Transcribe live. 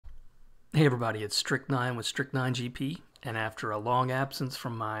Hey everybody, it's Strict9 with Strict9 GP, and after a long absence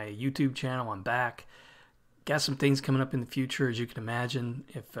from my YouTube channel, I'm back. Got some things coming up in the future, as you can imagine.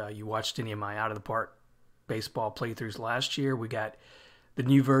 If you watched any of my Out of the Park baseball playthroughs last year, we got the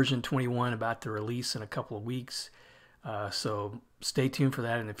new version 21 about to release in a couple of weeks. So stay tuned for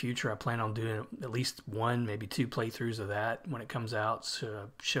that in the future. I plan on doing at least one, maybe two playthroughs of that when it comes out, to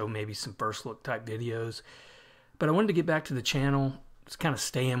show maybe some first look type videos. But I wanted to get back to the channel. It's kind of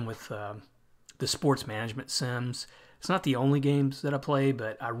staying with the sports management sims. It's not the only games that I play,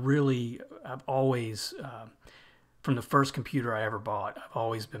 but I've always, from the first computer I ever bought, I've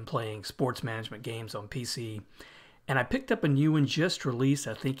always been playing sports management games on PC. And I picked up a new one just released,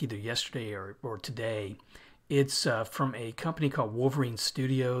 I think either yesterday or today. It's from a company called Wolverine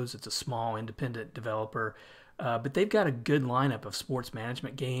Studios. It's a small independent developer, but they've got a good lineup of sports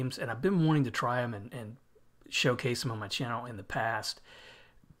management games, and I've been wanting to try them and showcase them on my channel in the past.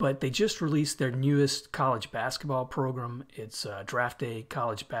 But they just released their newest college basketball program. It's Draft Day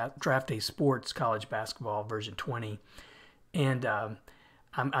Sports College Basketball version 20. And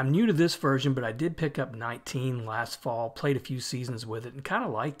I'm new to this version, but I did pick up 19 last fall, played a few seasons with it, and kind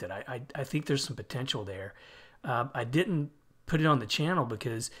of liked it. I think there's some potential there. I didn't put it on the channel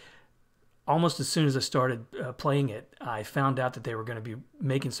because almost as soon as I started playing it, I found out that they were going to be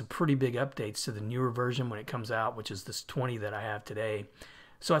making some pretty big updates to the newer version when it comes out, which is this 20 that I have today.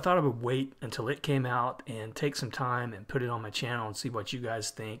 So I thought I would wait until it came out and take some time and put it on my channel and see what you guys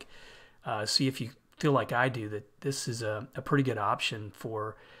think. See if you feel like I do, that this is a pretty good option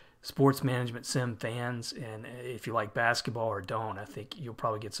for sports management sim fans. And if you like basketball or don't, I think you'll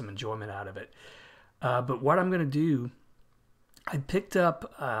probably get some enjoyment out of it. But what I'm going to do, I picked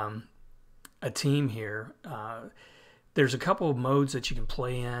up a team here. There's a couple of modes that you can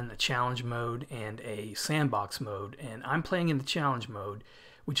play in, a challenge mode and a sandbox mode. And I'm playing in the challenge mode,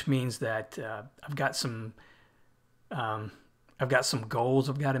 which means that I've got some goals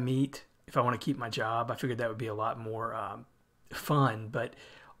I've got to meet if I want to keep my job. I figured that would be a lot more fun. But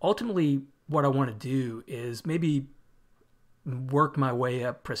ultimately, what I want to do is maybe work my way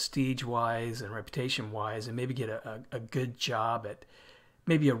up prestige-wise and reputation-wise, and maybe get a good job at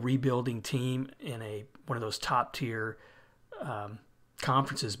maybe a rebuilding team in one of those top-tier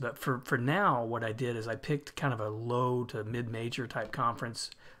conferences. But for now, what I did is I picked kind of a low to mid-major type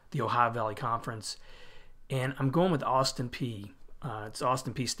conference, the Ohio Valley Conference, and I'm going with Austin Peay. It's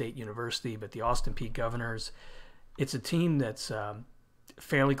Austin Peay State University, but the Austin Peay Governors. It's a team that's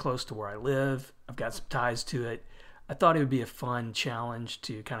fairly close to where I live. I've got some ties to it. I thought it would be a fun challenge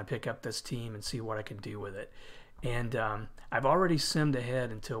to kind of pick up this team and see what I can do with it. And I've already simmed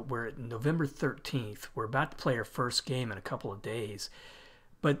ahead until we're at November 13th. We're about to play our first game in a couple of days.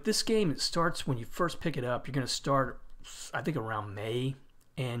 But this game, it starts when you first pick it up. You're going to start, I think, around May.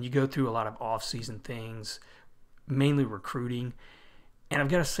 And you go through a lot of off-season things, mainly recruiting. And I've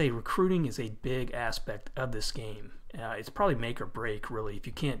got to say, recruiting is a big aspect of this game. It's probably make or break, really. If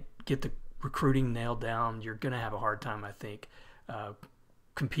you can't get the recruiting nailed down, you're going to have a hard time, I think,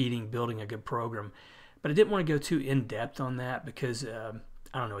 competing, building a good program. But I didn't want to go too in-depth on that because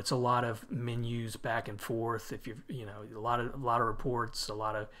I don't know, it's a lot of menus back and forth. If a lot of reports, a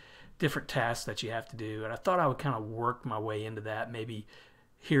lot of different tasks that you have to do. And I thought I would kind of work my way into that, maybe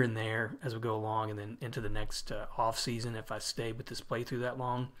here and there as we go along, and then into the next off season if I stay with this playthrough that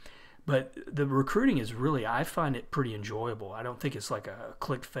long. But the recruiting is really, I find it pretty enjoyable. I don't think it's like a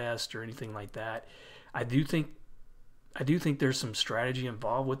click fest or anything like that. I do think there's some strategy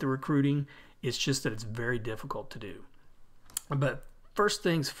involved with the recruiting. It's just that it's very difficult to do. But first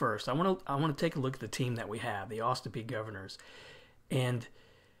things first, I want to take a look at the team that we have, the Austin Peay Governors. And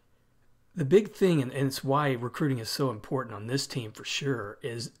the big thing, and it's why recruiting is so important on this team for sure,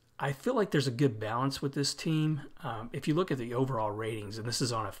 is I feel like there's a good balance with this team. If you look at the overall ratings, and this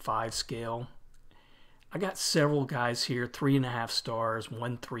is on a 5 scale, I got several guys here, 3.5 stars,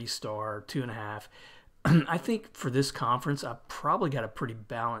 1 3-star, 2.5. I think for this conference, I've probably got a pretty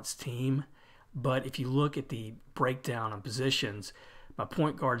balanced team. But if you look at the breakdown on positions, my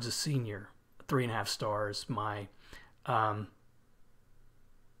point guard's a senior, 3.5 stars. My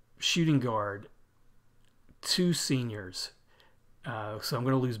shooting guard, 2 seniors. So I'm going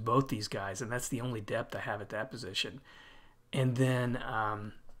to lose both these guys, and that's the only depth I have at that position. And then,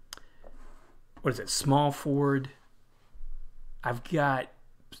 small forward. I've got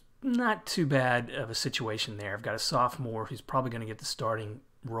not too bad of a situation there. I've got a sophomore who's probably going to get the starting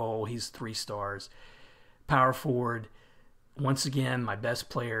role. He's 3 stars. Power forward, once again, my best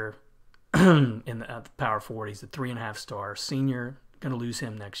player in the power forward. He's a 3.5 star senior. Going to lose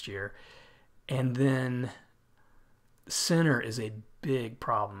him next year. And then center is a big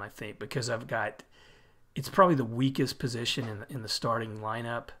problem, I think, because it's probably the weakest position in the starting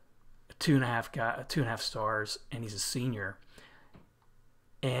lineup. 2.5 stars, and he's a senior.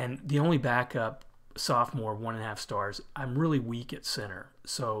 And the only backup sophomore, 1.5 stars. I'm really weak at center,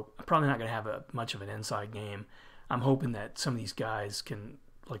 so I'm probably not going to have much of an inside game. I'm hoping that some of these guys can,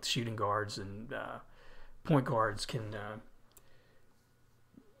 like the shooting guards and point guards, can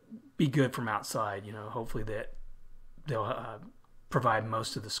be good from outside. Hopefully that they'll provide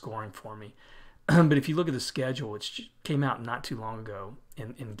most of the scoring for me. But if you look at the schedule, it came out not too long ago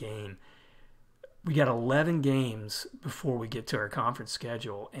in game. We got 11 games before we get to our conference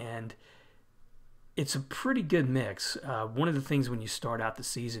schedule, and it's a pretty good mix. One of the things when you start out the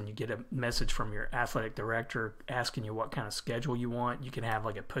season, you get a message from your athletic director asking you what kind of schedule you want. You can have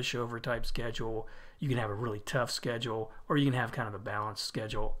like a pushover type schedule. You can have a really tough schedule, or you can have kind of a balanced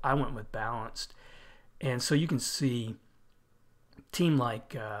schedule. I went with balanced. And so you can see a team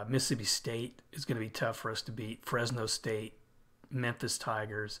like Mississippi State is going to be tough for us to beat. Fresno State, Memphis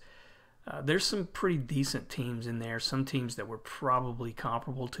Tigers. There's some pretty decent teams in there, some teams that we're probably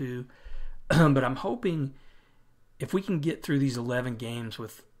comparable to. But I'm hoping if we can get through these 11 games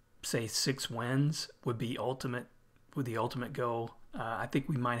with, say, 6 wins would be the ultimate goal. I think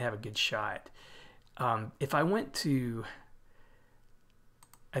we might have a good shot. If I went to,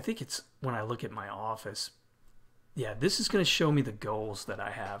 I think it's when I look at my office, yeah, this is going to show me the goals that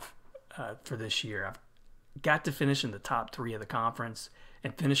I have for this year. I've got to finish in the top 3 of the conference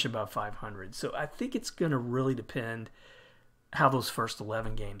and finish above 500. So I think it's going to really depend how those first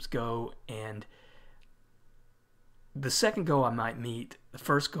 11 games go. And the second goal I might meet. The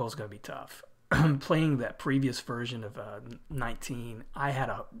first goal is going to be tough. Playing that previous version of 19, I had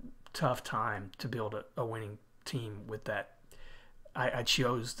a tough time to build a winning team with that. I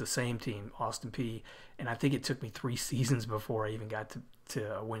chose the same team, Austin Peay, and I think it took me 3 seasons before I even got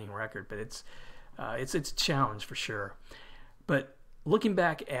to a winning record. But it's a challenge for sure. But looking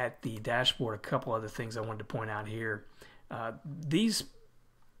back at the dashboard, a couple other things I wanted to point out here. These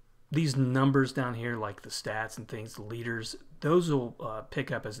numbers down here, like the stats and things, the leaders, those will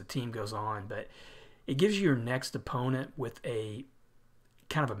pick up as the team goes on. But it gives you your next opponent with a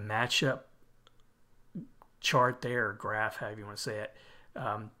kind of a matchup chart there, or graph, however you want to say it.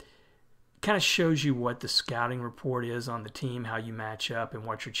 Kind of shows you what the scouting report is on the team, how you match up, and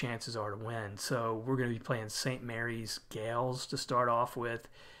what your chances are to win. So we're going to be playing St. Mary's Gales to start off with,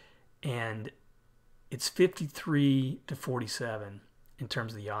 and it's 53-47 in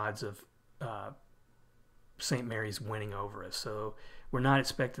terms of the odds of St. Mary's winning over us. So we're not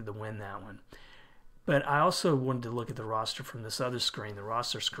expected to win that one. But I also wanted to look at the roster from this other screen, the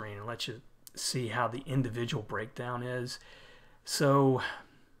roster screen, and let you see how the individual breakdown is. So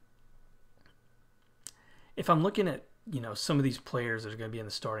if I'm looking at, some of these players that are going to be in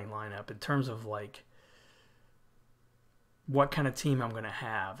the starting lineup in terms of like what kind of team I'm going to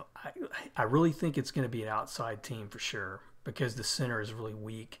have, I really think it's going to be an outside team for sure, because the center is really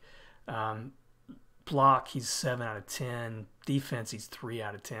weak. Block, he's 7 out of 10. Defense, he's 3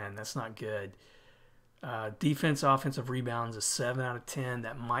 out of 10. That's not good. Defense, offensive rebounds, a 7 out of 10.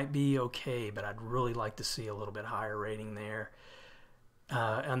 That might be okay, but I'd really like to see a little bit higher rating there.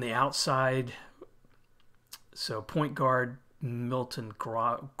 On the outside, so point guard, Milton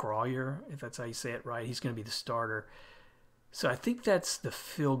Groyer, if that's how you say it right, he's going to be the starter. So I think that's the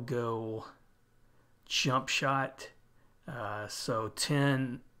field goal jump shot. So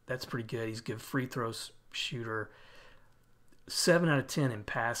 10, that's pretty good. He's a good free throw shooter. 7 out of 10 in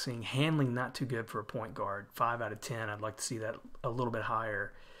passing. Handling, not too good for a point guard. 5 out of 10. I'd like to see that a little bit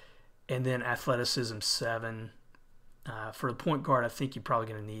higher. And then athleticism, 7. For the point guard, I think you're probably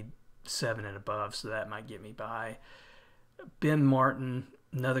going to need 7 and above, so that might get me by. Ben Martin,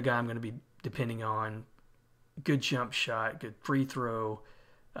 another guy I'm going to be depending on. Good jump shot, good free throw.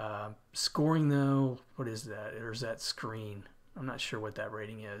 Scoring, though, what is that? Or is that screen? I'm not sure what that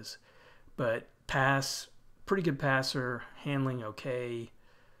rating is. But pass, pretty good passer. Handling, okay.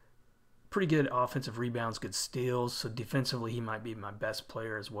 Pretty good offensive rebounds, good steals. So defensively, he might be my best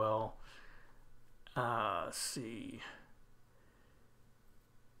player as well. Let's see.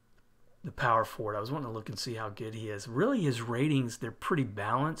 The power forward, I was wanting to look and see how good he is. Really, his ratings, they're pretty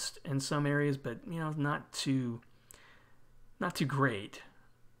balanced in some areas, but not too great.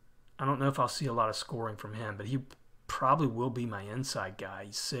 I don't know if I'll see a lot of scoring from him, but he probably will be my inside guy.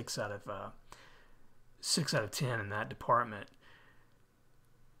 He's 6 out of 10 in that department.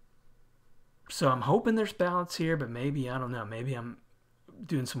 So I'm hoping there's balance here, but maybe, I don't know, maybe I'm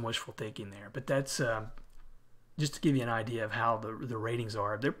doing some wishful thinking there. But that's just to give you an idea of how the ratings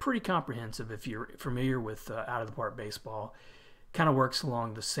are, they're pretty comprehensive if you're familiar with out of the park baseball. Kind of works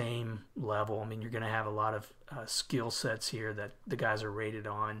along the same level. I mean, you're going to have a lot of skill sets here that the guys are rated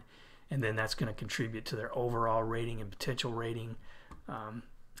on, and then that's going to contribute to their overall rating and potential rating.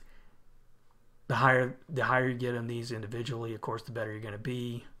 The higher you get on these individually, of course, the better you're going to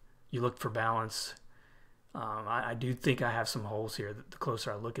be. You look for balance. I do think I have some holes here the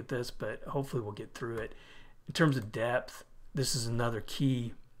closer I look at this, but hopefully we'll get through it. In terms of depth, this is another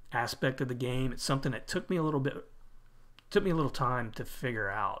key aspect of the game. It's something that took me a little time to figure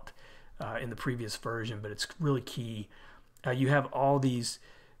out in the previous version, but it's really key. You have all these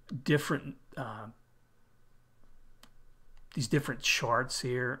different charts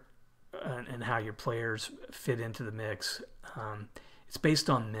here and how your players fit into the mix. It's based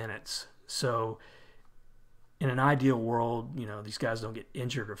on minutes. So in an ideal world, these guys don't get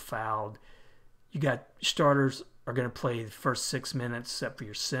injured or fouled. You got starters are going to play the first 6 minutes, except for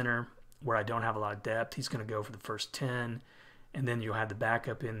your center, where I don't have a lot of depth. He's going to go for the first 10, and then you'll have the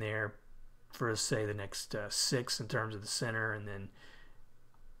backup in there for, say, the next 6 in terms of the center, and then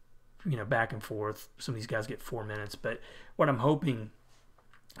back and forth. Some of these guys get 4 minutes, but what I'm hoping,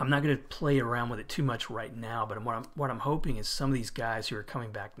 I'm not going to play around with it too much right now, but what I'm hoping is some of these guys who are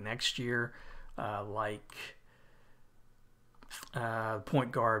coming back next year, like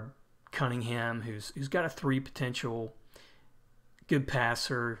point guard Cunningham, who's got a 3 potential, good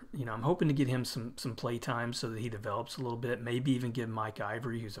passer. I'm hoping to get him some play time so that he develops a little bit. Maybe even give Mike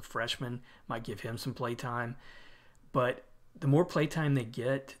Ivory, who's a freshman, might give him some play time. But the more play time they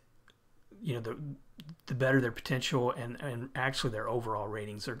get, the better their potential and actually their overall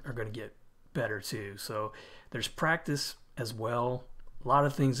ratings are going to get better too. So there's practice as well. A lot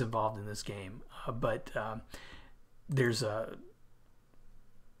of things involved in this game, but there's a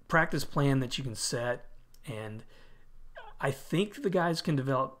practice plan that you can set, and I think the guys can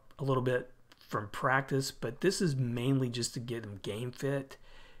develop a little bit from practice, but this is mainly just to get them game fit.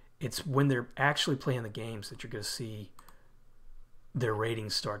 It's when they're actually playing the games that you're going to see their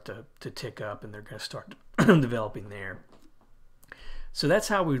ratings start to tick up, and they're going to start developing there. So that's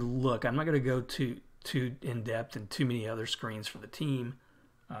how we look. I'm not going to go too in depth and too many other screens for the team.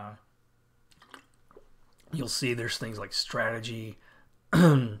 You'll see there's things like strategy.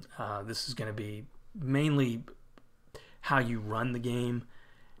 This is going to be mainly how you run the game,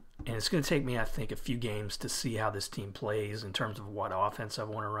 and it's going to take me, I think, a few games to see how this team plays in terms of what offense I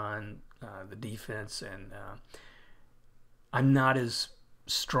want to run, the defense, and I'm not as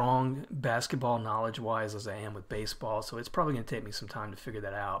strong basketball knowledge-wise as I am with baseball, so it's probably going to take me some time to figure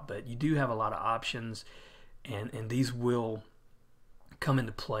that out. But you do have a lot of options, and these will come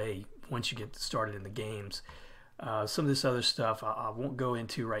into play once you get started in the games. Some of this other stuff I won't go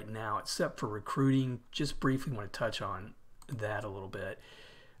into right now, except for recruiting. Just briefly want to touch on that a little bit.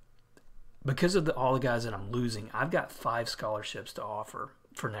 Because of all the guys that I'm losing, I've got 5 scholarships to offer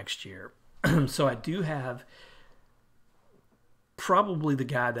for next year. So I do have probably the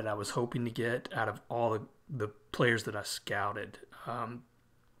guy that I was hoping to get out of all the players that I scouted.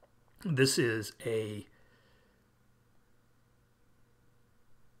 This is a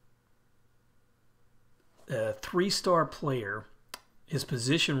a 3-star player. His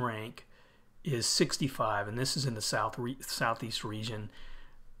position rank is 65, and this is in the southeast region.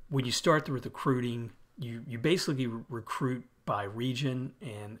 When you start the recruiting, you basically recruit by region,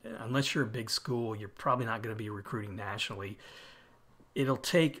 and unless you're a big school, you're probably not going to be recruiting nationally. It'll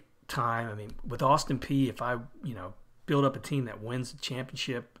take time. I mean, with Austin Peay, if I build up a team that wins the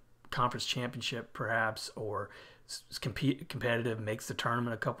championship, conference championship perhaps, or is competitive, makes the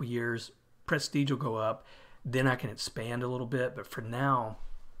tournament a couple years, prestige will go up. Then I can expand a little bit. But for now,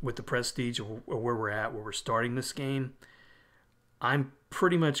 with the prestige of where we're at, where we're starting this game, I'm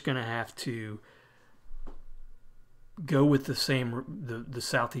pretty much going to have to go with the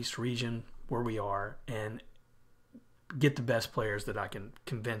southeast region where we are and get the best players that I can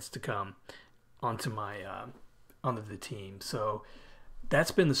convince to come onto the team. So that's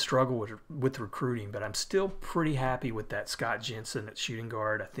been the struggle with recruiting, but I'm still pretty happy with that Scott Jensen at shooting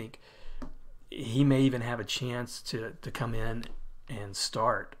guard. I think he may even have a chance to come in and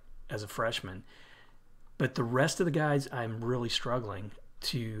start as a freshman. But the rest of the guys, I'm really struggling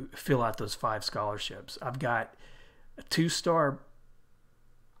to fill out those 5 scholarships. I've got a 2-star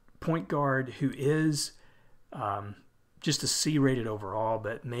point guard who is just a C-rated overall,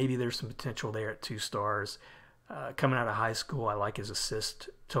 but maybe there's some potential there at 2 stars. Coming out of high school, I like his assist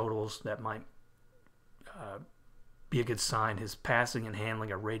totals. That might be a good sign. His passing and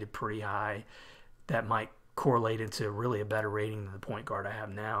handling are rated pretty high. That might correlate into really a better rating than the point guard I have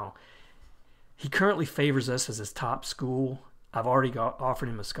now. He currently favors us as his top school. I've already offered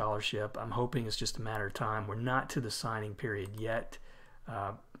him a scholarship. I'm hoping it's just a matter of time. We're not to the signing period yet,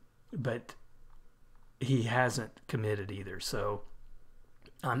 but he hasn't committed either. So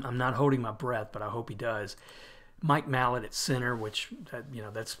I'm not holding my breath, but I hope he does. Mike Mallett at center, which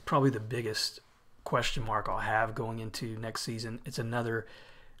that's probably the biggest question mark I'll have going into next season. It's another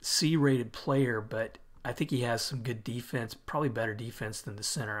C-rated player, but I think he has some good defense, probably better defense than the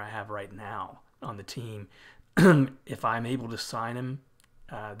center I have right now on the team. If I'm able to sign him,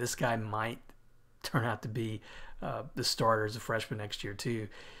 this guy might turn out to be the starter as a freshman next year too.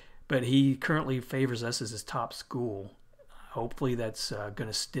 But he currently favors us as his top school. Hopefully that's going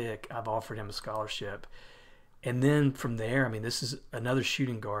to stick. I've offered him a scholarship. And then from there, I mean, this is another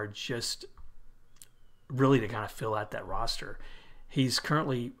shooting guard just really to kind of fill out that roster. We're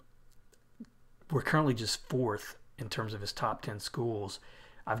currently just fourth in terms of his top 10 schools.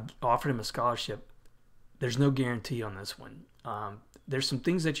 I've offered him a scholarship. There's no guarantee on this one. There's some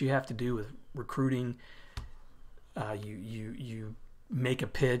things that you have to do with recruiting. You make a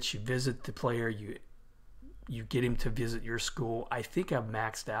pitch, you visit the player, you get him to visit your school. I think I've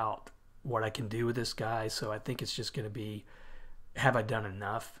maxed out what I can do with this guy, so I think it's just going to be, have I done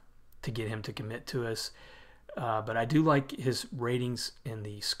enough to get him to commit to us? But I do like his ratings in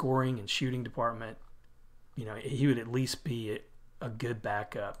the scoring and shooting department. He would at least be a good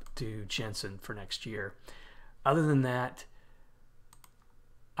backup to Jensen for next year. Other than that,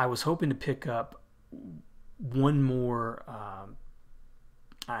 I was hoping to pick up one more,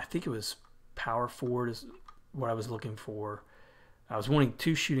 I think it was power forward is what I was looking for. I was wanting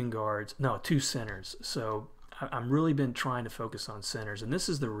two centers. So I'm really been trying to focus on centers. And this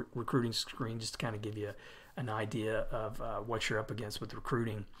is the recruiting screen just to kind of give you an idea of what you're up against with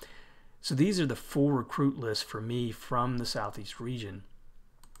recruiting. So these are the full recruit lists for me from the Southeast region.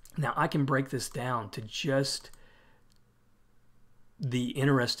 Now I can break this down to just the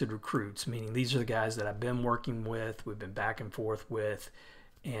interested recruits, meaning these are the guys that I've been working with, we've been back and forth with,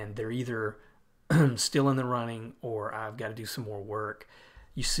 and they're either still in the running or I've got to do some more work.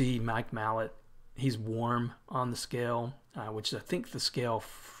 You see Mike Mallett, he's warm on the scale, which I think the scale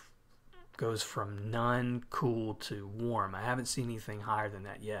goes from none, cool, to warm. I haven't seen anything higher than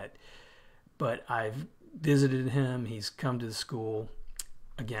that yet, but I've visited him. He's come to the school.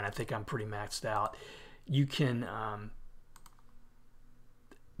 Again, I think I'm pretty maxed out. You can,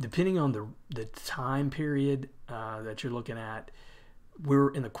 depending on the time period that you're looking at, we're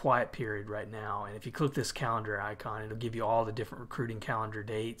in the quiet period right now, and if you click this calendar icon, it'll give you all the different recruiting calendar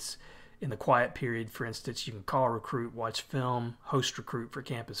dates. In the quiet period, for instance, you can call a recruit, watch film, host recruit for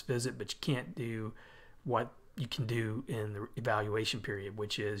campus visit, but you can't do what you can do in the evaluation period,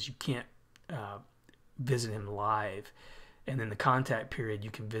 which is you can't visit him live. And then the contact period,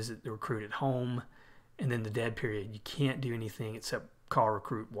 you can visit the recruit at home. And then the dead period, you can't do anything except call a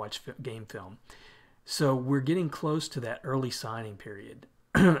recruit, watch game film. So we're getting close to that early signing period.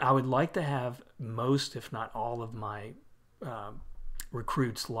 I would like to have most, if not all, of my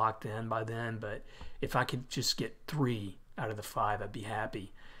recruits locked in by then, but if I could just get 3 out of the 5, I'd be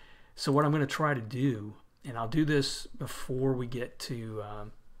happy. So what I'm going to try to do, and I'll do this before we get to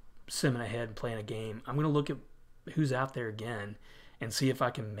simming ahead and playing a game, I'm going to look at who's out there again and see if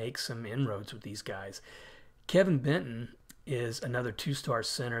I can make some inroads with these guys. Kevin Benton is another 2-star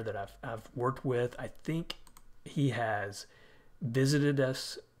center that I've worked with. I think he has visited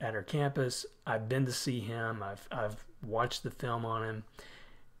us at our campus. I've been to see him. I've watched the film on him.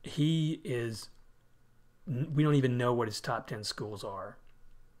 We don't even know what his top 10 schools are.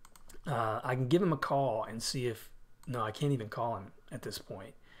 I can give him a call and see if, no, I can't even call him at this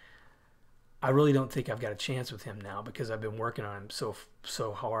point. I really don't think I've got a chance with him now because I've been working on him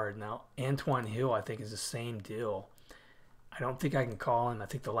so hard. Now, Antoine Hill, I think, is the same deal. I don't think I can call him. I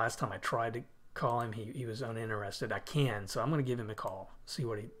think the last time I tried to call him, he was uninterested. I can, so I'm going to give him a call, see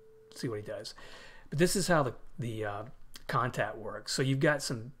what he does. But this is how the contact works. So you've got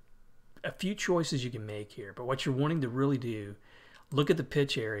a few choices you can make here. But what you're wanting to really do, look at the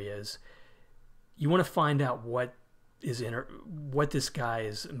pitch areas. You want to find out what this guy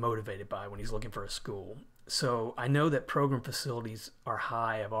is motivated by when he's looking for a school. So I know that program facilities are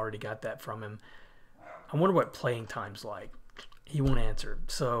high. I've already got that from him. I wonder what playing time's like. He won't answer.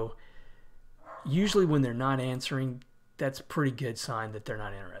 So usually when they're not answering, that's a pretty good sign that they're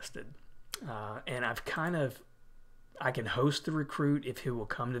not interested. And I can host the recruit if he will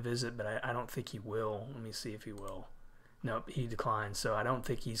come to visit, but I don't think he will. Let me see if he will. Nope, he declined. So I don't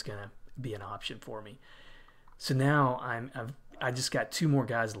think he's going to be an option for me. So now I just got 2 more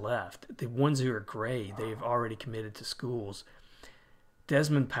guys left. The ones who are gray, they've already committed to schools.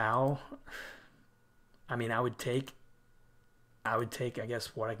 Desmond Powell, I mean, I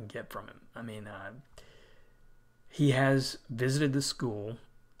guess, what I can get from him. I mean, he has visited the school.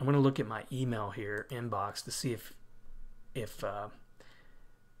 I'm going to look at my email here, inbox, to see if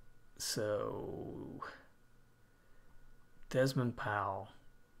so Desmond Powell,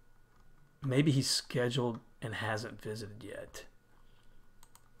 maybe he's scheduled and hasn't visited yet.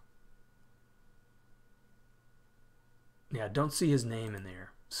 Yeah, I don't see his name in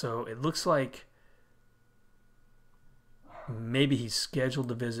there. So it looks like maybe he's scheduled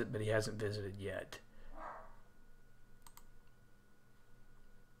to visit, but he hasn't visited yet.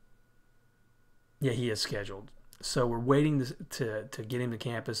 Yeah, he is scheduled. So we're waiting to get him to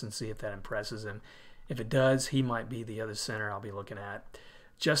campus and see if that impresses him. If it does, he might be the other center I'll be looking at.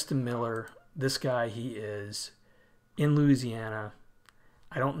 Justin Miller, this guy, he is in Louisiana.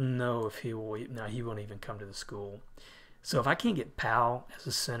 I don't know if he will. No, he won't even come to the school. So if I can't get Powell as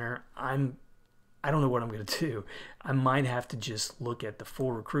a center, I don't know what I'm going to do. I might have to just look at the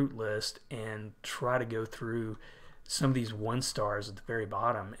full recruit list and try to go through some of these 1-stars at the very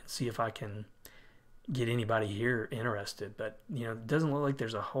bottom and see if I can get anybody here interested. But, it doesn't look like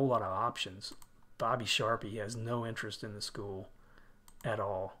there's a whole lot of options. Bobby Sharpie has no interest in the school at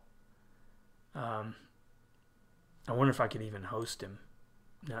all. I wonder if I could even host him.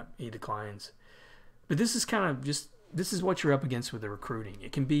 No, he declines. But this is kind of this is what you're up against with the recruiting.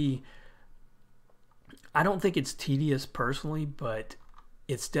 It can be, I don't think it's tedious personally, but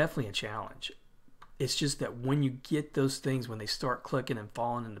it's definitely a challenge. It's just that when you get those things, when they start clicking and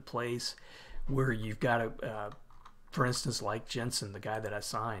falling into place, where you've got for instance, like Jensen, the guy that I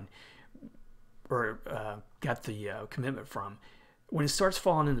signed or got the commitment from, when it starts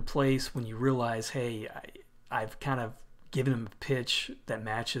falling into place, when you realize, hey, I've kind of given him a pitch that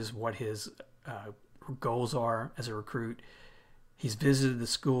matches what his goals are as a recruit. He's visited the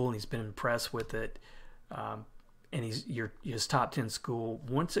school and he's been impressed with it, and he's his top 10 school.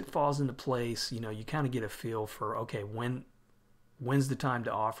 Once it falls into place, you kind of get a feel for, okay, when's the time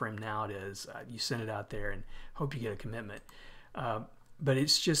to offer him? Now it is. You send it out there and hope you get a commitment. But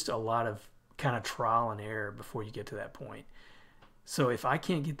it's just a lot of kind of trial and error before you get to that point. So if I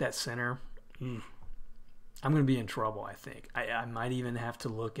can't get that center, I'm going to be in trouble, I think. I might even have to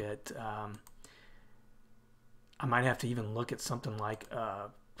look at I might have to even look at something like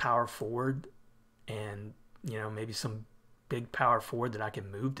power forward, and maybe some big power forward that I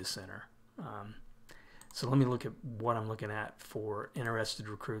can move to center. So let me look at what I'm looking at for interested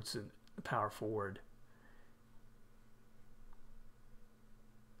recruits in power forward.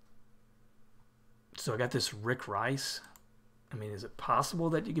 So I got this Rick Rice. I mean, is it possible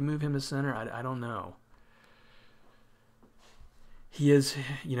that you can move him to center? I don't know. He is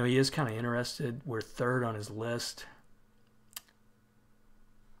kind of interested. We're third on his list.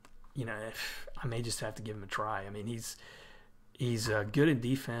 I may just have to give him a try. I mean, he's good in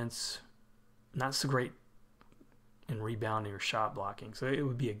defense, not so great in rebounding or shot blocking. So it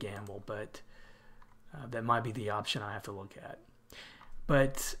would be a gamble, but that might be the option I have to look at.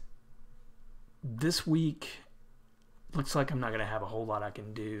 But this week looks like I'm not going to have a whole lot I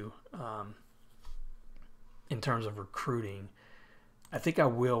can do in terms of recruiting. I think I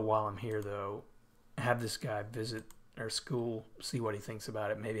will, while I'm here, though, have this guy visit our school, see what he thinks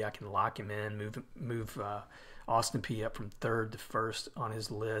about it. Maybe I can lock him in, move Austin Peay up from 3rd to 1st on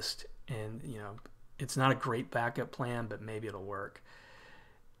his list. And, it's not a great backup plan, but maybe it'll work.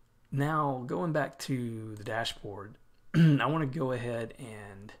 Now, going back to the dashboard, I want to go ahead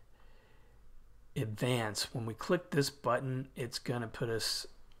and advance. When we click this button, it's going to put us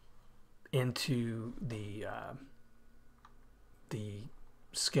into the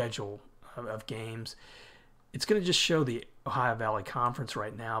schedule of games. It's going to just show the Ohio Valley Conference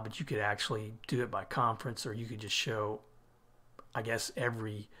right now, but you could actually do it by conference, or you could just show, I guess,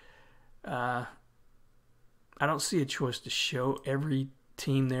 every I don't see a choice to show every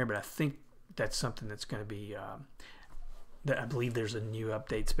team there, but I think that's something that's going to be that I believe there's a new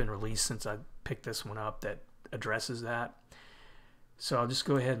update that's been released since I picked this one up that addresses that. So I'll just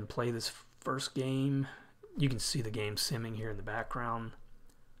go ahead and play this first game. You can see the game simming here in the background.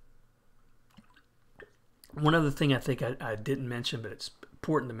 One other thing I think I didn't mention, but it's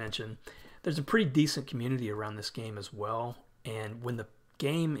important to mention, there's a pretty decent community around this game as well. And when the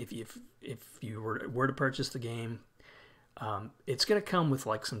game, if you were to purchase the game, it's going to come with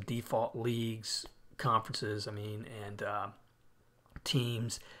like some default leagues, conferences, and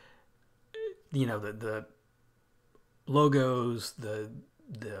teams. The logos, the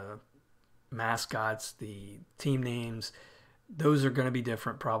mascots, the team names, those are going to be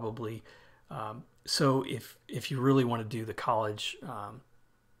different probably. So if you really want to do the college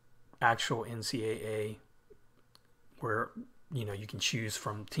actual NCAA, where you can choose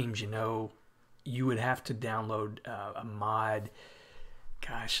from teams. You would have to download a mod.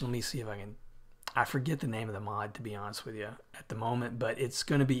 Gosh, let me see if I forget the name of the mod, to be honest with you, at the moment, but it's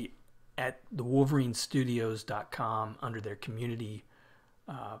going to be at the WolverineStudios.com under their community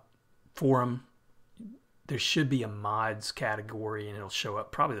forum. There should be a mods category, and it'll show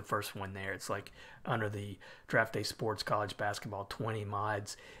up, probably the first one there. It's like under the Draft Day Sports College Basketball 20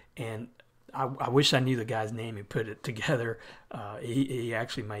 mods. And I wish I knew the guy's name who put it together. He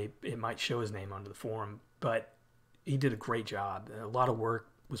actually it might show his name under the forum, but he did a great job. A lot of work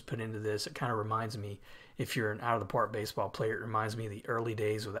was put into this. It kind of reminds me, if you're an out-of-the-park baseball player, it reminds me of the early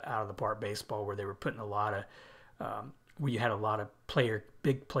days with out-of-the-park baseball, where they were putting a lot of, where you had a lot of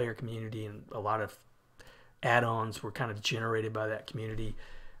big player community, and a lot of add-ons were kind of generated by that community.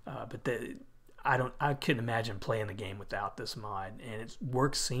 But I couldn't imagine playing the game without this mod, and it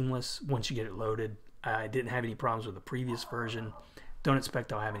works seamless once you get it loaded. I didn't have any problems with the previous version. Don't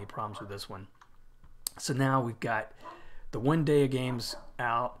expect I'll have any problems with this one. So now we've got the one day of games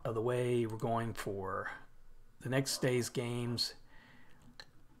out of the way. We're going for the next day's games.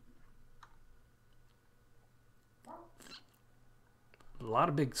 A lot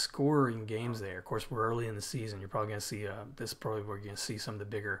of big scoring games there. Of course, we're early in the season. You're probably going to see this is probably where you're going to see some of the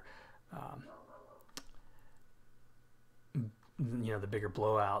bigger, the bigger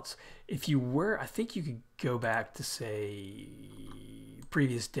blowouts. If you were, I think you could go back to, say,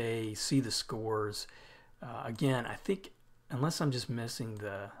 previous day, see the scores. Again, I think unless I'm just missing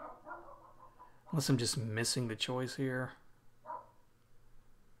the choice here,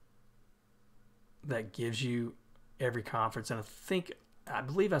 that gives you every conference. And I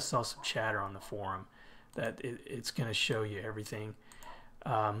believe I saw some chatter on the forum that it's going to show you everything.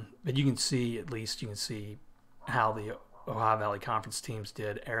 But you can see how the Ohio Valley Conference teams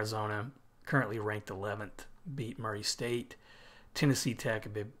did. Arizona, currently ranked 11th, beat Murray State. Tennessee Tech,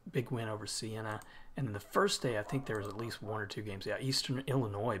 a big win over Siena. And then the first day, I think there was at least one or two games. Yeah, Eastern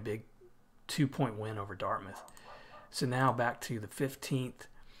Illinois, big 2-point win over Dartmouth. So now back to the 15th.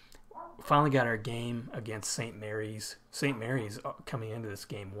 Finally got our game against St. Mary's. St. Mary's coming into this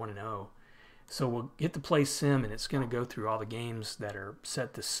game 1-0. So we'll get to play sim, and it's going to go through all the games that are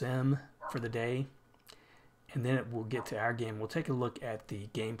set to sim for the day. And then we'll get to our game. We'll take a look at the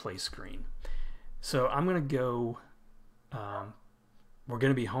gameplay screen. So I'm going to go... we're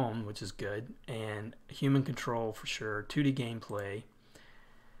going to be home, which is good, and human control for sure, 2D gameplay,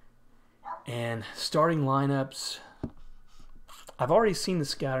 and starting lineups. I've already seen the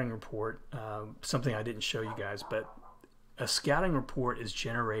scouting report, something I didn't show you guys, but a scouting report is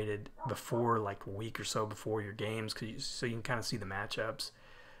generated before, like a week or so before your games, so you can kind of see the matchups.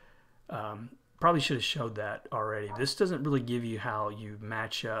 Probably should have showed that already. This doesn't really give you how you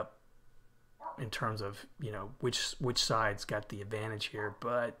match up in terms of which side's got the advantage here,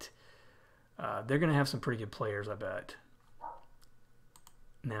 but they're going to have some pretty good players, I bet.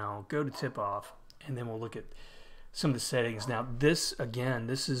 Now go to tip off, and then we'll look at some of the settings. Now this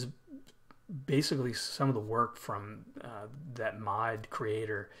is basically some of the work from that mod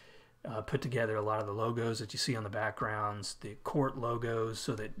creator. Put together a lot of the logos that you see on the backgrounds, the court logos,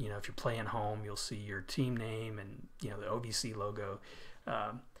 so that if you're playing home, you'll see your team name and the OVC logo.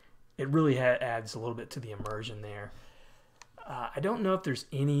 It really adds a little bit to the immersion there. I don't know if there's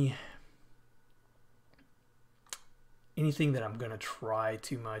anything that I'm going to try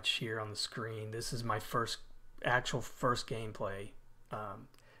too much here on the screen. This is my actual first gameplay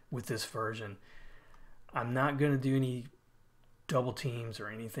with this version. I'm not going to do any double teams or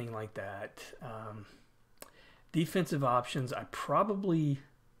anything like that. Defensive options, I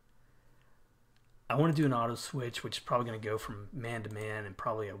want to do an auto switch, which is probably going to go from man to man, and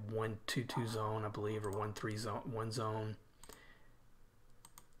probably a 1-2-2 zone, I believe, or 1-3 zone, 1 zone.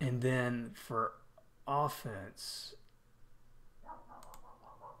 And then for offense,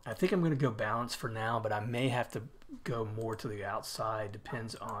 I think I'm going to go balance for now, but I may have to go more to the outside.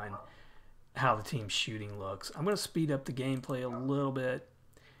 Depends on how the team's shooting looks. I'm going to speed up the gameplay a little bit,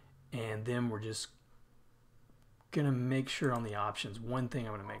 and then we're just going to make sure on the options. One thing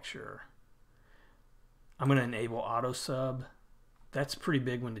I'm going to make sure. I'm going to enable auto sub. That's a pretty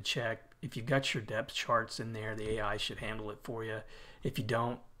big one to check. If you've got your depth charts in there, the AI should handle it for you. If you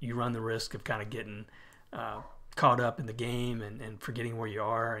don't, you run the risk of kind of getting caught up in the game and forgetting where you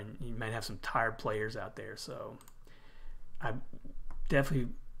are, and you might have some tired players out there. So I definitely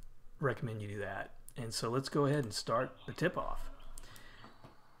recommend you do that. And so let's go ahead and start the tip-off.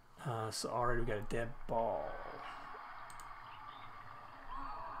 So already we got a dead ball.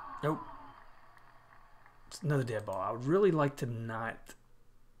 Nope. It's another dead ball. I would really like to not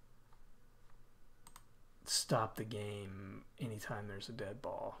stop the game anytime there's a dead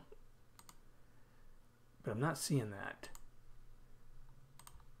ball. But I'm not seeing that.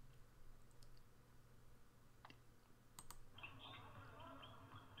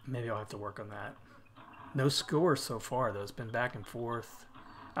 Maybe I'll have to work on that. No score so far, though. It's been back and forth.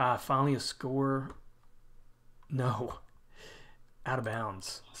 Finally a score. No. Out of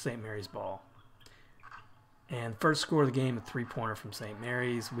bounds. St. Mary's ball. And first score of the game, a three-pointer from St.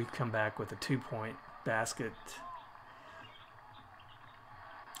 Mary's. We've come back with a 2-point basket.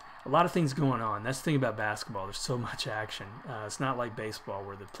 A lot of things going on. That's the thing about basketball. There's so much action. It's not like baseball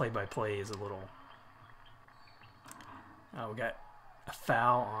where the play-by-play is a little... we got a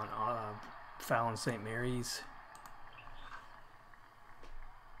foul on St. Mary's.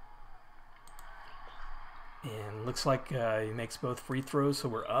 And looks like he makes both free throws, so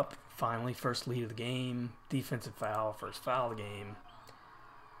we're up. Finally, first lead of the game. Defensive foul, first foul of the game.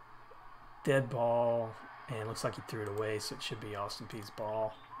 Dead ball, and looks like he threw it away, so it should be Austin Peay's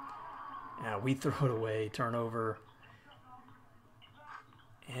ball. We throw it away, turnover.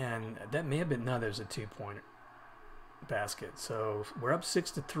 And that may have been, no, there's a 2-point basket. So we're up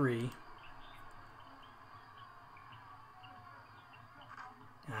 6-3.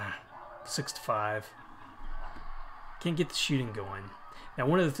 6-5. Can't get the shooting going. Now,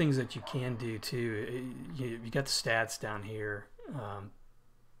 one of the things that you can do too, you got the stats down here.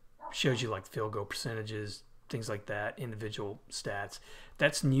 Shows you like field goal percentages, things like that, individual stats.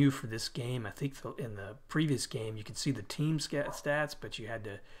 That's new for this game. I think in the previous game you could see the team stats, but you had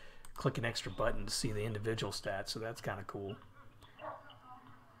to click an extra button to see the individual stats, so that's kind of cool.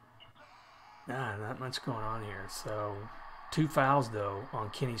 Not much going on here. So 2 fouls, though, on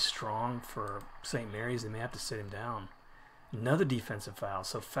Kenny Strong for St. Mary's. They may have to sit him down. Another defensive foul.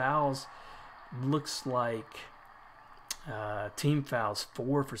 So fouls, looks like team fouls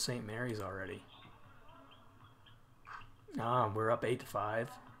 4 for St. Mary's already. We're up 8-5.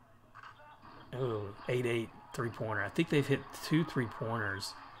 Oh, 8-8 three-pointer. I think they've hit 2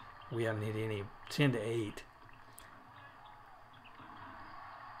 3-pointers. We haven't hit any. 10-8.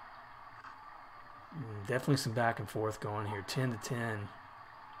 Definitely some back and forth going here. 10-10.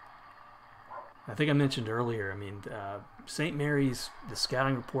 I think I mentioned earlier, I mean, St. Mary's, the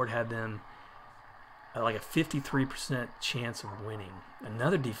scouting report had them like a 53% chance of winning.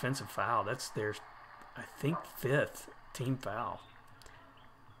 Another defensive foul. That's their, I think, 5th team foul.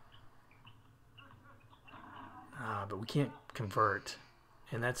 But we can't convert.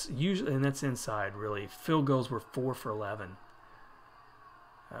 And that's inside, really. Field goals were 4 for 11.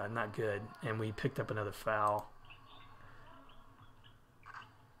 Not good. And we picked up another foul.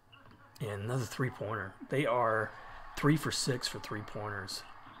 And another 3-pointer. They are 3 for 6 for 3-pointers.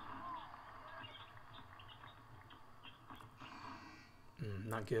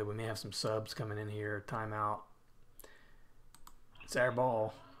 Not good. We may have some subs coming in here. Timeout. It's our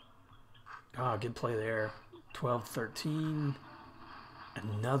ball. Good play there. 12-13.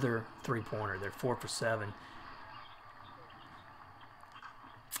 Another 3-pointer. They're 4 for 7.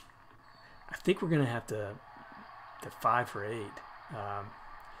 I think we're going to have to 5 for 8.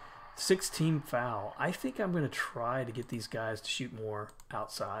 6-team foul. I think I'm going to try to get these guys to shoot more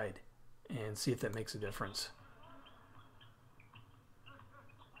outside and see if that makes a difference.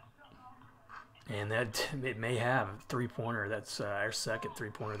 And that it may have a 3-pointer. That's our second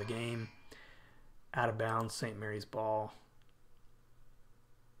 3-pointer of the game. Out of bounds, St. Mary's ball.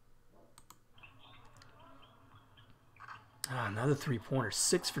 Another 3-pointer.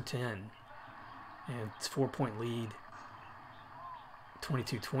 6 for 10. And it's 4-point lead.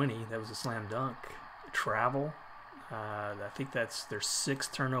 22-20. That was a slam dunk. Travel. I think that's their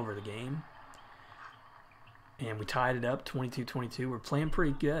 6th turnover of the game. And we tied it up 22-22. We're playing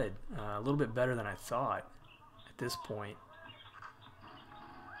pretty good. A little bit better than I thought at this point.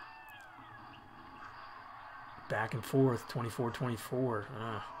 Back and forth, 24-24.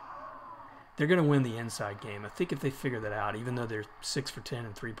 They're going to win the inside game. I think if they figure that out, even though they're 6 for 10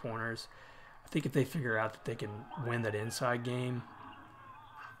 and 3-pointers, I think if they figure out that they can win that inside game,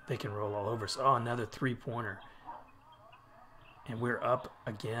 they can roll all over. So, another 3-pointer. And we're up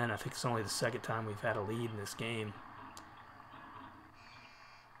again. I think it's only the second time we've had a lead in this game.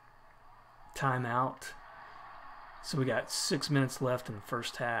 Timeout. So we got 6 minutes left in the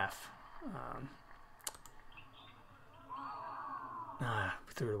first half.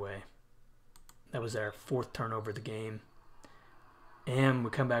 We threw it away. That was our 4th turnover of the game. And we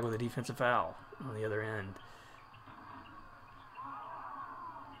come back with a defensive foul on the other end.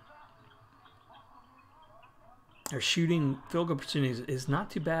 Our shooting field goal percentage is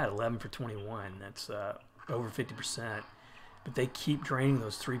not too bad, 11 for 21. That's over 50%. But they keep draining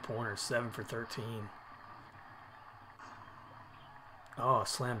those 3-pointers, 7 for 13. Oh,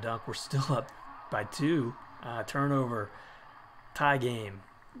 slam dunk. We're still up by 2. Turnover. Tie game.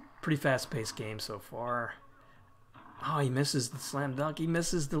 Pretty fast-paced game so far. Oh, he misses the slam dunk. He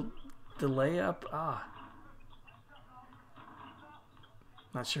misses the layup.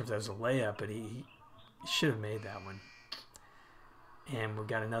 Not sure if that was a layup, but he should have made that one. And we've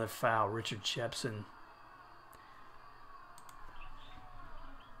got another foul. Richard Shepson.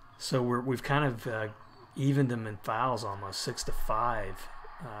 So we've kind of evened them in fouls almost, 6-5.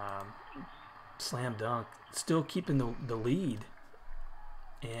 Slam dunk. Still keeping the lead.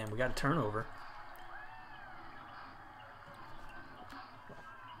 And we got a turnover.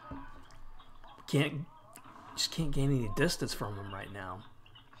 Just can't gain any distance from them right now.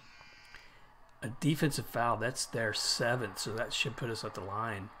 A defensive foul, that's their 7th, so that should put us at the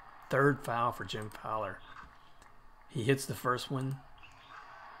line. 3rd foul for Jim Fowler. He hits the first one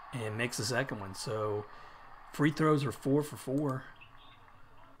and makes the second one. So free throws are 4 for 4.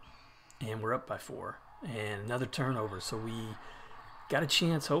 And we're up by 4. And another turnover. So we got a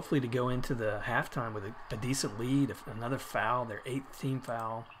chance, hopefully, to go into the halftime with a decent lead. Another foul, their 8th team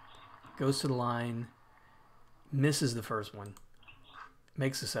foul. Goes to the line, misses the first one,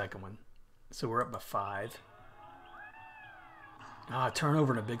 makes the second one. So we're up by 5.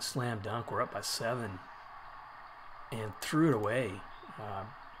 Turnover and a big slam dunk. We're up by 7. And threw it away.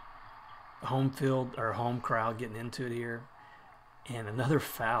 Home field or home crowd getting into it here. And another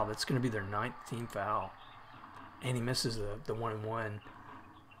foul. That's going to be their 9th team foul. And he misses the 1-and-1.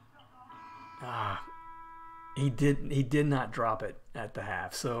 He did not drop it at the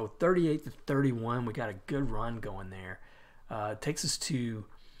half. So 38-31, we got a good run going there. Takes us to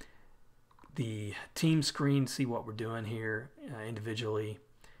the team screen, see what we're doing here individually.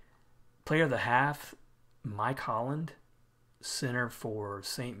 Player of the half, Mike Holland, center for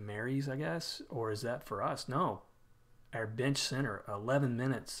St. Mary's, I guess. Or is that for us? No. Our bench center, 11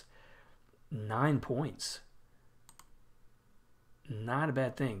 minutes, 9 points. Not a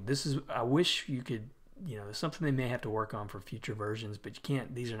bad thing. I wish you could, there's something they may have to work on for future versions, but you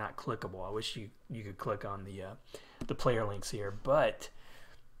can't. These are not clickable. I wish you could click on the player links here. But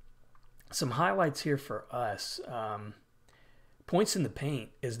some highlights here for us. Points in the paint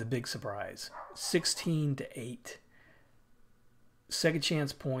is the big surprise. 16-8. Second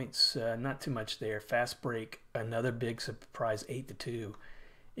chance points, not too much there. Fast break, another big surprise, 8-2.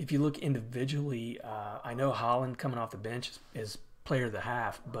 If you look individually, I know Holland coming off the bench is player of the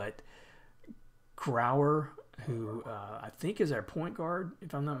half, but Grauer, who I think is our point guard,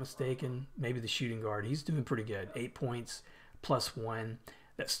 if I'm not mistaken, maybe the shooting guard, he's doing pretty good. 8 points plus 1.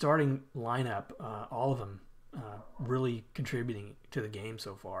 That starting lineup, all of them really contributing to the game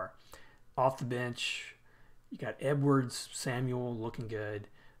so far. Off the bench, you got Edwards, Samuel looking good.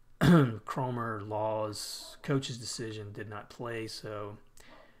 Cromer, Laws, coach's decision, did not play. So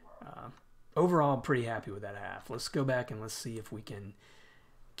overall, I'm pretty happy with that half. Let's go back and let's see if we can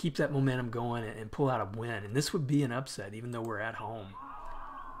keep that momentum going and pull out a win. And this would be an upset, even though we're at home.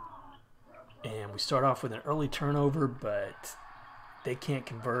 And we start off with an early turnover, but they can't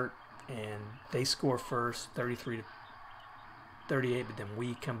convert, and they score first, 33-38, but then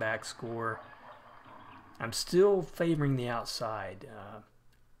we come back, score. I'm still favoring the outside.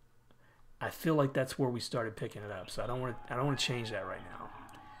 I feel like that's where we started picking it up, so I don't want to change that right now.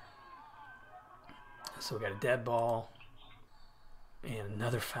 So we got a dead ball and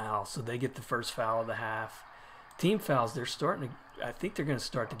another foul. So they get the first foul of the half. Team fouls, they're starting to, I think they're going to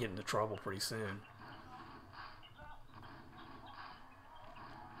start to get into trouble pretty soon.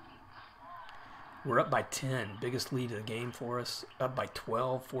 We're up by 10, biggest lead of the game for us. Up by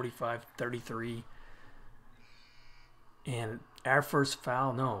 12, 45-33. And our first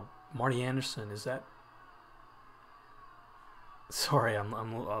foul, no, Marty Anderson, is that? Sorry, I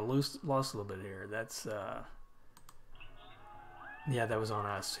lost a little bit here. That's, yeah, that was on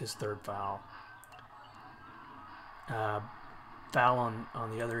us, his third foul. Foul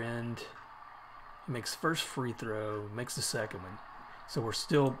on the other end. He makes the first free throw, makes the second one. So we're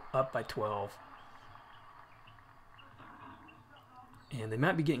still up by 12. And they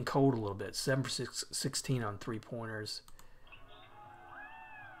might be getting cold a little bit. 7 for 16 on three-pointers.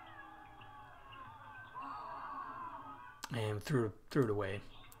 And threw it away.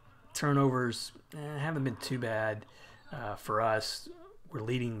 Turnovers haven't been too bad for us. We're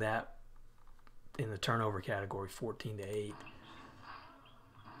leading that in the turnover category, 14-8.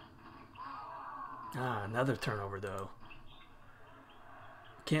 Another turnover, though.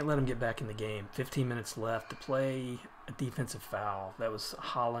 Can't let them get back in the game. 15 minutes left to play. A defensive foul. That was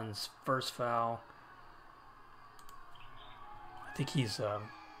Holland's first foul. I think he's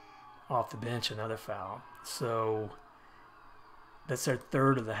off the bench, another foul. So That's their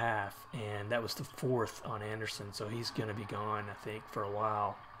third of the half, and that was the fourth on Anderson, so he's going to be gone, I think, for a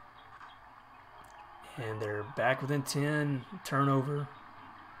while. And they're back within 10, turnover.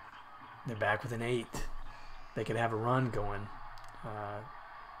 They're back within 8. They could have a run going.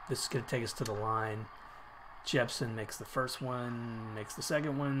 This is going to take us to the line. Jepson makes the first one, makes the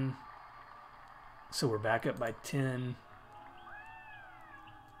second one. So we're back up by 10.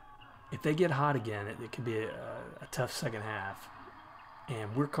 If they get hot again, it could be a tough second half.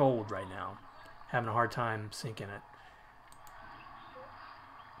 And we're cold right now. Having a hard time sinking it.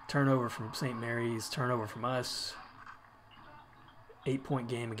 Turnover from St. Mary's, turnover from us. 8-point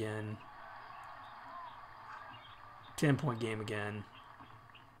game again. 10-point game again.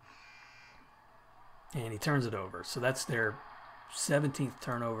 And he turns it over. So that's their 17th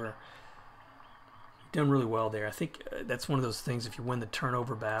turnover. Done really well there. I think that's one of those things, if you win the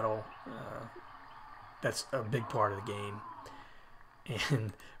turnover battle, that's a big part of the game.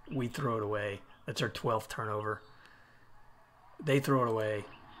 And we throw it away. That's our 12th turnover. They throw it away.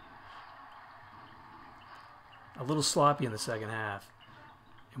 A little sloppy in the second half.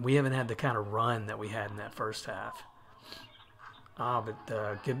 And we haven't had the kind of run that we had in that first half. But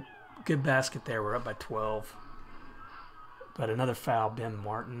good basket there. We're up by 12. But another foul, Ben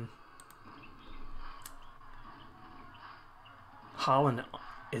Martin. Holland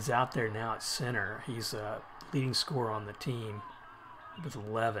is out there now at center. He's leading scorer on the team with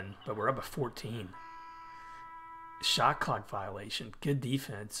 11, but we're up by 14. Shot clock violation. Good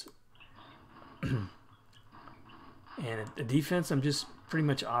defense. And the defense, I'm just pretty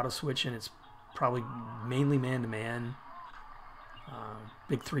much auto-switching. It's probably mainly man-to-man.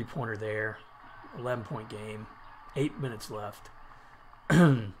 Big three-pointer there. 11-point game. 8 minutes left.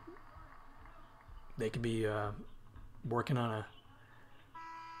 They could be working on a...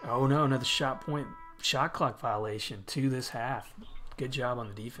 Oh, no, another shot clock violation to this half. Good job on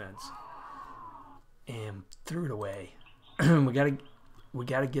the defense. And threw it away. we gotta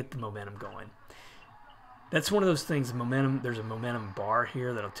get the momentum going. That's one of those things, momentum. There's a momentum bar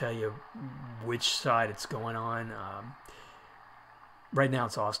here that'll tell you which side it's going on. Right now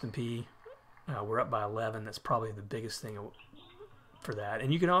it's Austin Peay. We're up by 11. That's probably the biggest thing for that.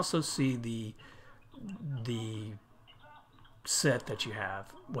 And you can also see the set that you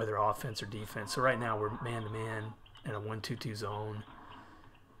have, whether offense or defense. So right now we're man-to-man in a 1-2-2 zone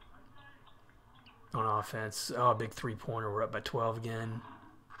on offense. Oh, a big three-pointer. We're up by 12 again.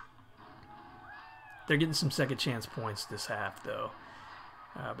 They're getting some second chance points this half, though.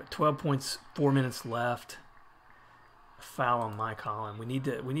 But 12 points, 4 minutes left. A foul on Mike Holland. We need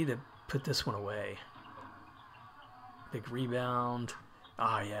to put this one away. Big rebound.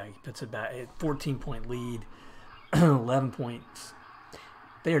 Yeah, he puts it back. 14-point lead. 11 points.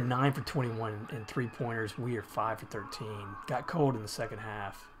 They are 9 for 21 in three-pointers. We are 5 for 13. Got cold in the second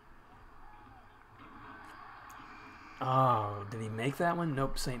half. Oh, did he make that one?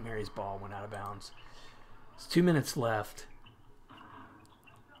 Nope, St. Mary's ball went out of bounds. It's 2 minutes left.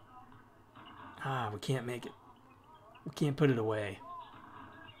 We can't make it. We can't put it away.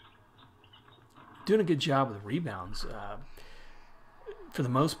 Doing a good job with the rebounds. For the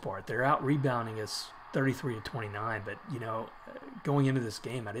most part, they're out rebounding us 33-29, but going into this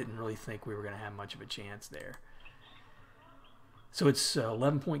game, I didn't really think we were going to have much of a chance there. So it's an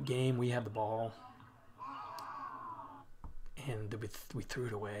 11-point game. We have the ball, and we threw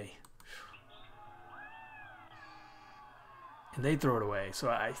it away, and they throw it away. So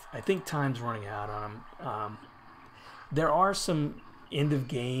I think time's running out on them. There are some end of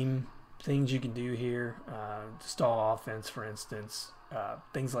game things you can do here, stall offense, for instance,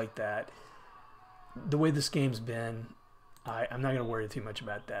 things like that. The way this game's been, I'm not going to worry too much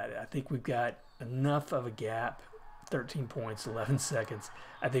about that. I think we've got enough of a gap, 13 points, 11 seconds.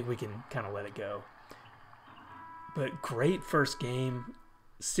 I think we can kind of let it go. But great first game,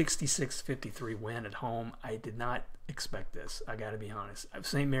 66-53 win at home. I did not expect this. I got to be honest.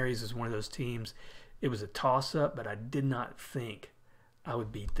 St. Mary's is one of those teams. It was a toss-up, but I did not think I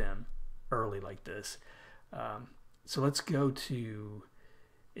would beat them early like this. So let's go to...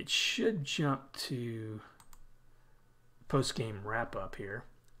 It should jump to post-game wrap-up here.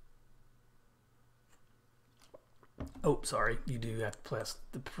 Oh, sorry. You do have to press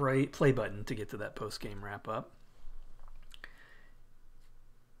the play button to get to that post-game wrap-up.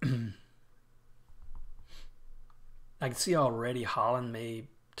 I can see already Holland may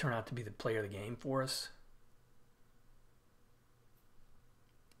turn out to be the player of the game for us.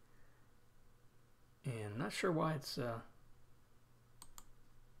 And I'm not sure why it's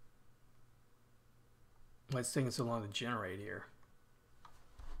taking so long to generate here.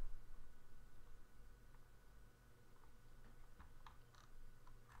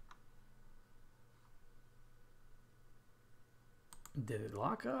 Did it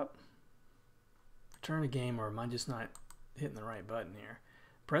lock up? Return a game, or am I just not hitting the right button here?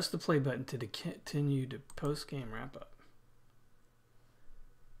 Press the play button to continue to post-game wrap-up.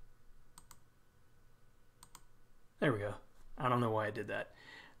 There we go. I don't know why I did that.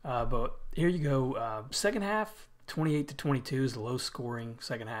 But here you go. Second half, 28-22 is the low-scoring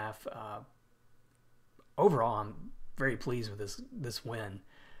second half. Overall, I'm very pleased with this win.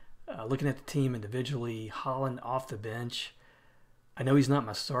 Looking at the team individually, Holland off the bench. I know he's not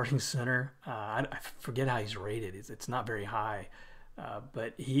my starting center. I forget how he's rated. It's not very high.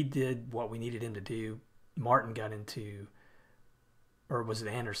 But he did what we needed him to do. Martin got into, or was it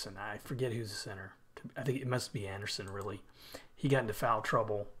Anderson? I forget who's the center. I think it must be Anderson, really. He got into foul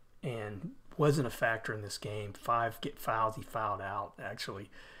trouble and wasn't a factor in this game. 5 fouls he fouled out, actually.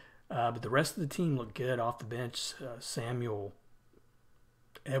 But the rest of the team looked good off the bench. Samuel,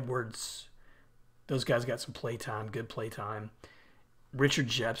 Edwards, those guys got some play time, good play time. Richard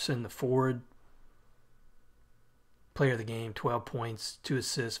Jepson, the forward, player of the game, 12 points, 2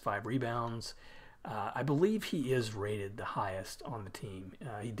 assists, 5 rebounds. I believe he is rated the highest on the team.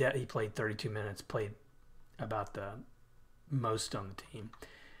 He played 32 minutes, played about the most on the team.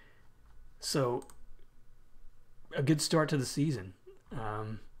 So a good start to the season.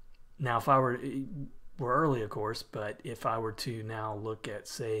 Now, if I we're early, of course, but if I were to now look at,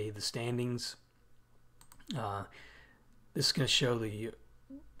 say, the standings, this is going to show the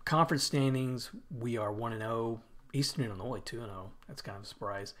conference standings. We are 1-0. Eastern Illinois 2-0. That's kind of a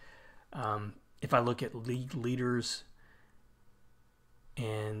surprise. If I look at league leaders,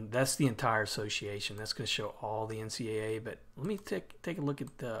 and that's the entire association, that's going to show all the NCAA. But let me take a look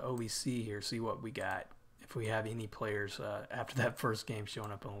at the OVC here, see what we got. If we have any players after that first game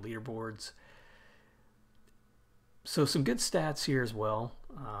showing up on the leaderboards. So some good stats here as well,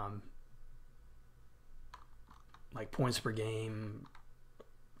 like points per game.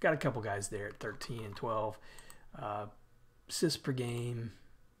 Got a couple guys there at 13 and 12. Assists per game.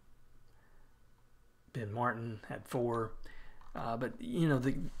 Ben Martin had 4. But, you know,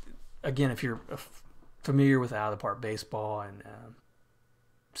 again, if you're familiar with out-of-the-park baseball and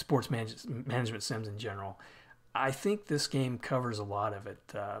sports management sims in general, I think this game covers a lot of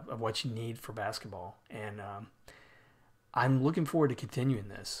it, of what you need for basketball. And I'm looking forward to continuing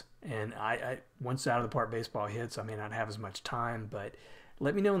this. And I once out-of-the-park baseball hits, I may not have as much time, but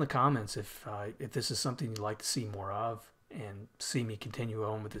let me know in the comments if this is something you'd like to see more of and see me continue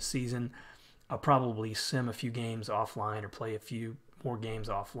on with the season. I'll probably sim a few games offline or play a few more games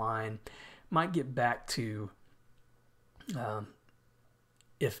offline. Might get back to,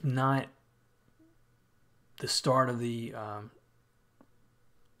 if not the start of the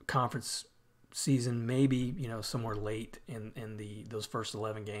conference season, maybe, you know, somewhere late in those first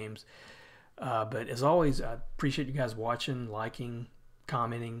 11 games. But as always, I appreciate you guys watching, liking,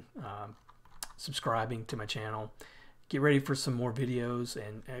 commenting, subscribing to my channel. Get ready for some more videos,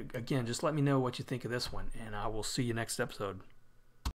 and again, just let me know what you think of this one, and I will see you next episode.